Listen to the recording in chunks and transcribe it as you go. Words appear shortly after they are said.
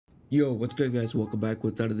Yo, what's going guys, welcome back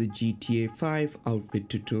with another GTA 5 outfit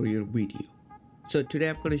tutorial video. So today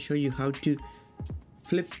I'm going to show you how to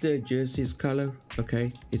flip the jersey's color.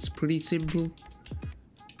 Okay, it's pretty simple.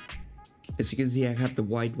 As you can see, I have the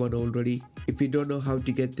white one already. If you don't know how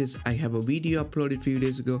to get this, I have a video uploaded a few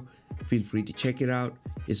days ago. Feel free to check it out.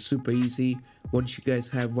 It's super easy. Once you guys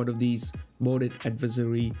have one of these modded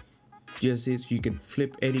adversary jerseys, you can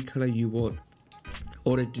flip any color you want.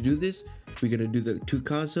 In order to do this, we're gonna do the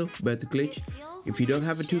 2-caso method glitch. If you don't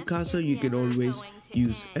have a 2-caso, you can always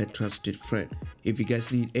use a trusted friend. If you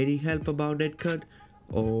guys need any help about netcode,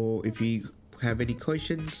 or if you have any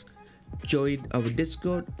questions, join our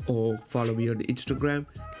Discord or follow me on Instagram.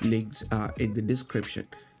 Links are in the description.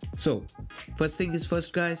 So first thing is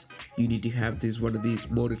first guys, you need to have one of these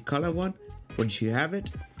modded color one. Once you have it,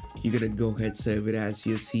 you're gonna go ahead save it as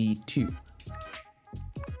your C2.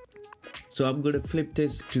 So I'm going to flip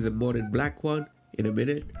this to the modded black one in a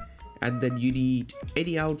minute, and then you need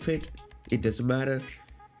any outfit, it doesn't matter.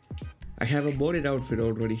 I have a modded outfit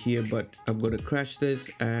already here, but I'm going to crash this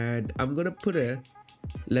and I'm going to put a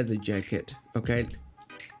leather jacket. Okay,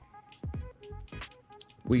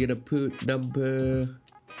 we're going to put number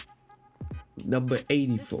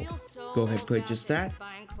 84. Go ahead, purchase that,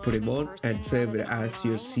 put him on and save it as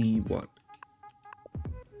your C1.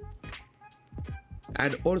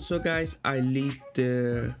 And also guys, I leave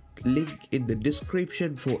the link in the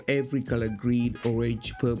description for every color: green,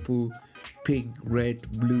 orange, purple, pink, red,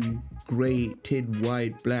 blue, gray, tin,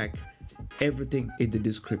 white, black, everything in the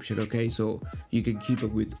description. Okay, so you can keep up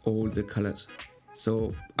with all the colors.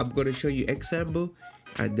 So I'm going to show you example,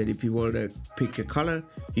 and then if you want to pick a color,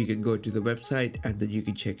 you can go to the website and then you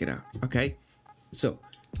can check it out. Okay, so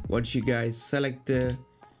once you guys select the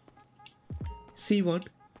C1,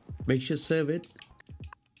 make sure save it.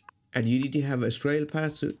 And you need to have a Australian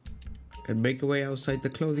parachute and make your way outside the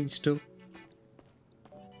clothing store.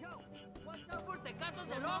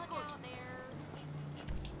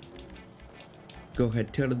 Go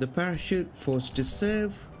ahead, turn on the parachute, force to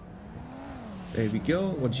save. There we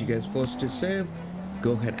go. Once you guys force to save,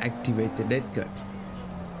 go ahead, activate the netcode.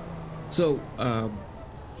 So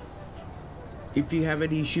if you have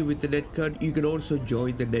any issue with the netcode, you can also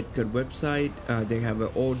join the netcode website. They have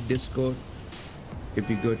their own Discord. If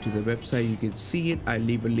you go to the website, you can see it. I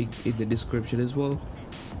leave a link in the description as well.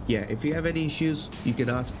 Yeah, if you have any issues, you can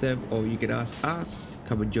ask them or you can ask us.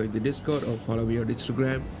 Come and join the Discord or follow me on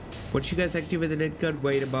Instagram. Once you guys activate the netcode,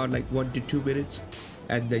 wait about like 1 to 2 minutes,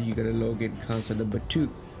 and then you're gonna log in caso number 2.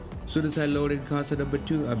 As soon as I load in caso number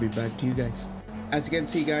 2, I'll be back to you guys. As you can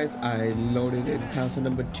see guys, I loaded in caso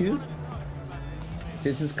number 2.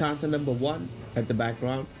 This is caso number 1 at the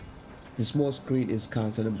background. The small screen is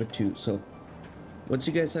caso number 2. So once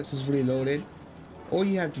you guys successfully load in, all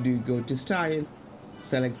you have to do is go to style,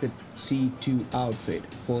 select the C2 outfit,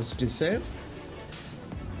 force to save,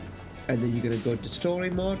 and then you're gonna go to story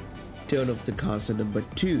mode, turn off the caso number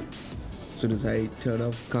 2. As soon as I turn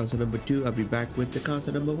off caso number 2, I'll be back with the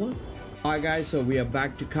caso number 1. Alright guys, so we are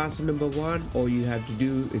back to caso number 1. All you have to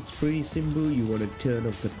do, it's pretty simple. You want to turn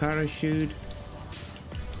off the parachute,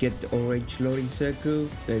 get the orange loading circle,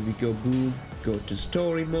 there we go, boom, go to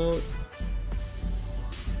story mode.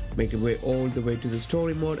 Make your way all the way to the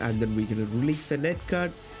story mode, and then we're gonna release the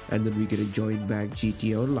netcode, and then we're gonna join back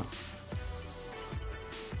GTA Online.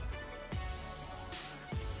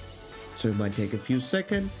 So it might take a few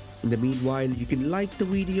seconds. In the meanwhile, you can like the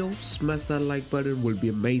video, smash that like button, will be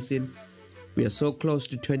amazing. We are so close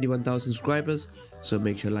to 21,000 subscribers, so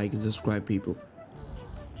make sure like and subscribe, people.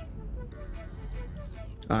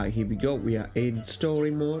 Alright, here we go. We are in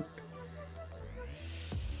story mode.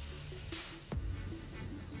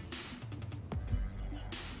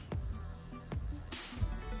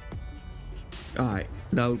 Alright,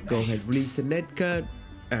 now go ahead, release the netcode,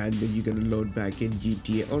 and then you're gonna load back in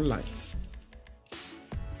GTA Online.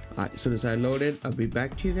 Alright, as soon as I load it, I'll be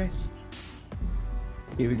back to you guys.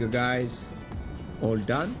 Here we go guys, all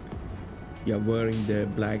done. You're wearing the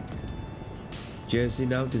black jersey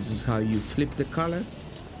now. This is how you flip the color.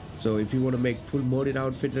 So if you want to make full modded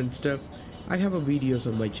outfit and stuff, I have a videos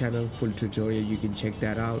on my channel, full tutorial, you can check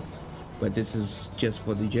that out. But this is just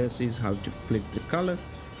for the jerseys, how to flip the color.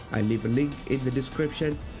 I leave a link in the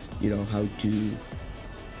description, you know how to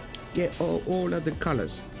get all of the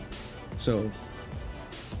colors. So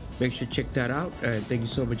make sure to check that out, and thank you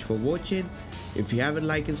so much for watching. If you haven't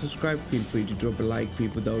liked and subscribed, feel free to drop a like,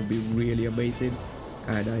 people. That would be really amazing.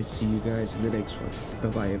 And I see you guys in the next one.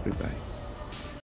 Bye bye everybody.